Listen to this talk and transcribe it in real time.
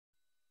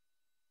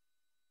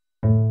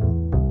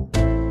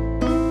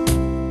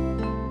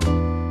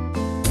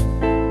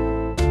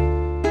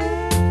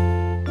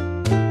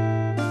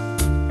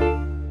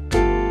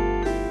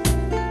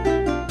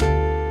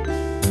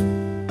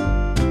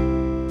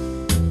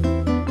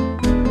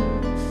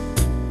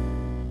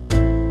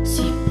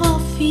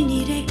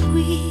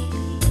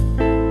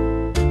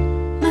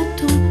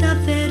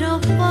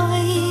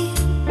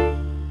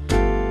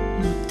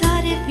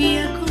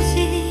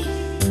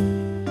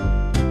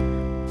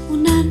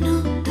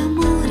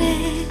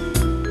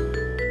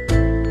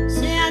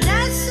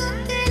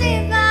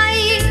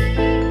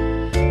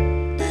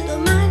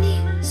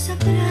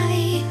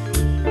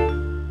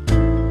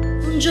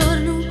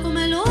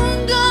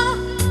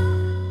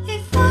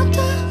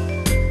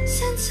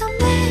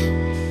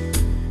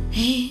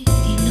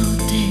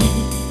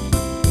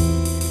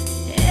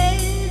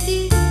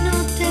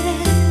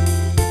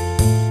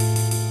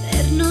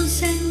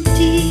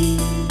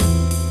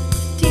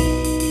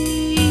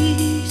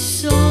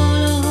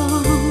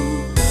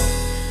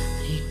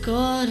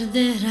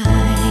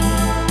ricorderai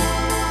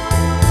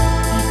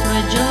i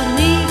tuoi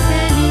giorni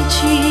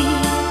felici,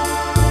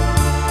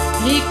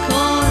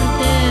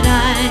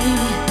 ricorderai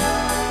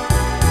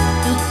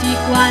tutti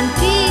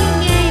quanti i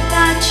miei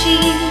baci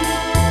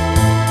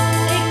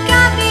e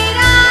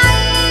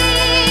capirai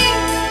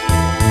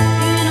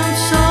in un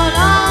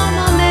solo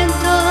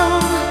momento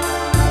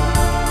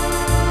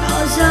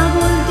cosa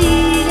vuol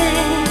dire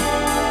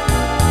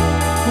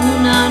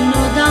un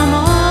anno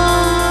d'amore.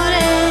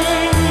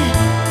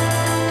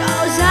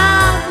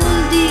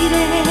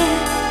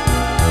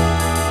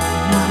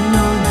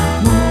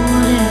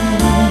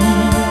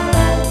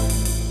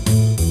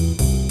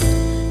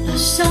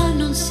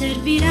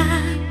 Servirà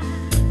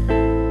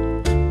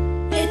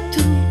e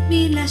tu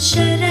mi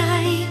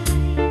lascerai,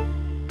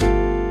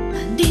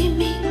 ma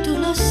dimmi, tu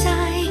lo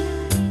sai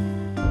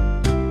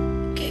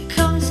che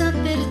cosa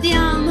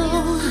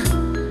perdiamo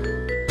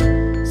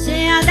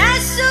se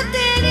adesso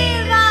te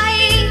ne vai,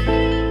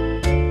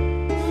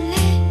 non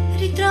le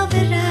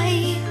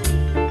ritroverai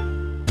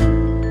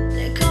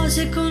le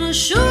cose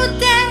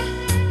conosciute,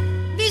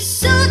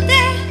 vissute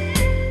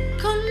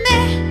con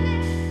me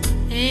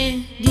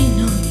e di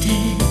notte.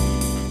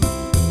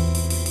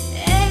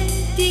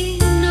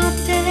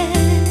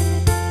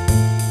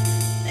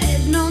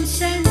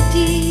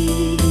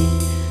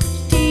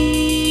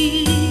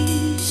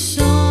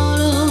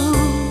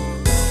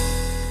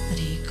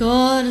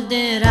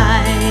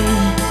 Ricorderai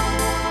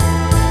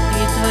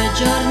i tuoi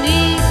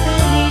giorni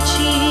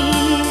felici,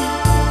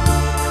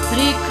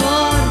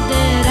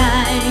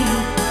 ricorderai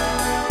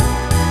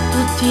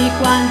tutti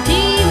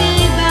quanti